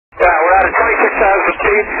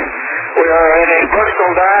speed. We are in a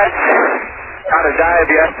vertical dive. Not a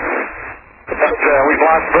dive yet, but we've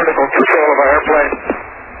lost vertical control of our airplane.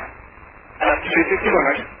 261,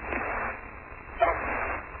 right?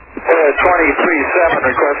 23-7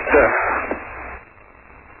 request.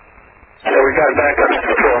 Yeah, we got it back under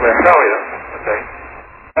control there. Oh, yeah. Okay.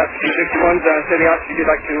 261's city altitude you'd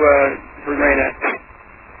like to remain at.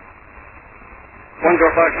 10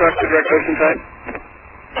 Foxtrot to direct ocean side.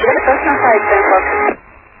 Direct ocean side, 10 Foxtrot.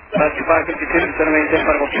 Alaska 552, set to maintain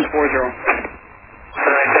flight level 240.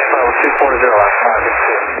 Maintain flight level 240, Alaska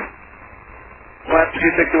 552. Alaska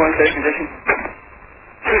 261, safe condition.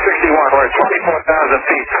 261, we're at 24,000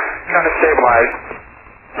 feet, kind of stabilized.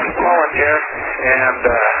 Flowing here, and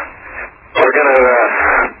we're going to do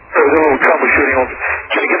a little troubleshooting.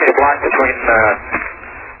 Can you give me a block between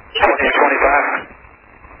 20 and 25?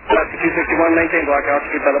 Alaska 261, maintain block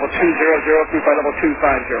altitude by level 200 through by level 250.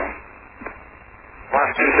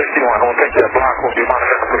 Alaska 261, we'll take that block, we'll be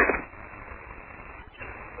monitoring for you.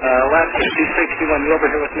 Alaska 261, you over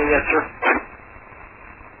here with me, yes, sir?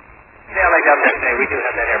 Yeah, like Delta X-ray, we do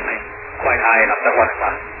have that airplane quite high enough at 1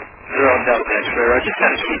 o'clock. 0 Delta X-ray, I just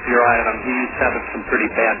kind of keep your eye on him. He's having some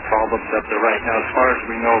pretty bad problems up there right now. As far as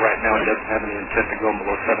we know right now, he doesn't have any intent to go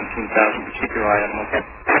below 17,000, but keep your eye on him, okay?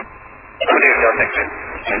 Oh, dear Delta X-ray.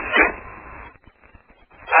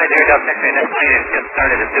 Hi, dear Delta X-ray, that plane has just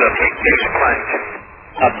started to do a big, huge plunge.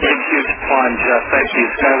 A big, huge plunge. Thank you.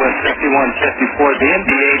 Skywest 5154. The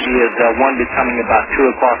MD-80 is one becoming about 2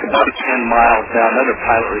 o'clock, about 10 miles now. Another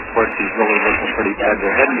pilot reports he's really looking pretty bad.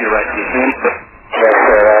 They're heading to you right to him. Yes,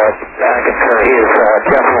 sir. I concur. He is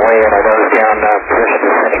definitely in a nose-down position,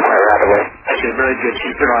 descending quite rapidly. Okay, very good.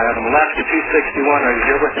 Keep your eye on him. Alaska 261, are you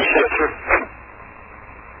here with the ship, sir?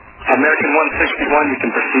 American 161, you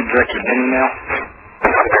can proceed direct to Benny now.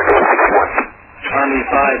 Army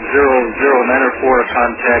 500 Niner 4,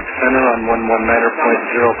 contact center on 11 Niner point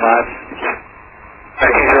 05.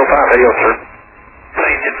 1905, radio, sir.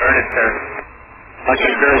 Plane's inverted, sir.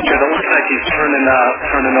 Okay, very good. It looks like he's turning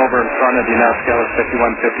over in front of you now, Skywest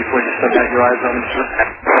 5154. You still got your eyes on him, sir?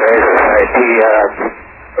 Right. He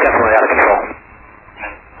definitely out of control.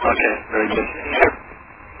 Okay, very good.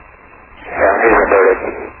 Yeah, he's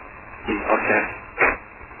inverted. Okay.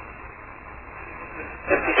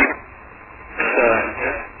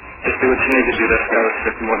 Just do what you need to do. That's Skywest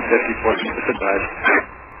 5154. Keep us advised.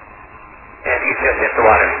 And he's just hit the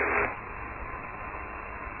water.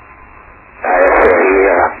 Yes, sir. He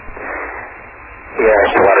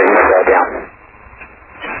hit the water. He's down.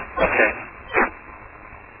 Okay.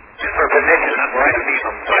 Just for position, I'm right of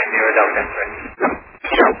him, right near a Delta X-ray.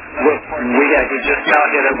 We just now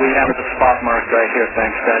hit it. We have the spot mark right here.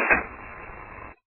 Thanks, guys.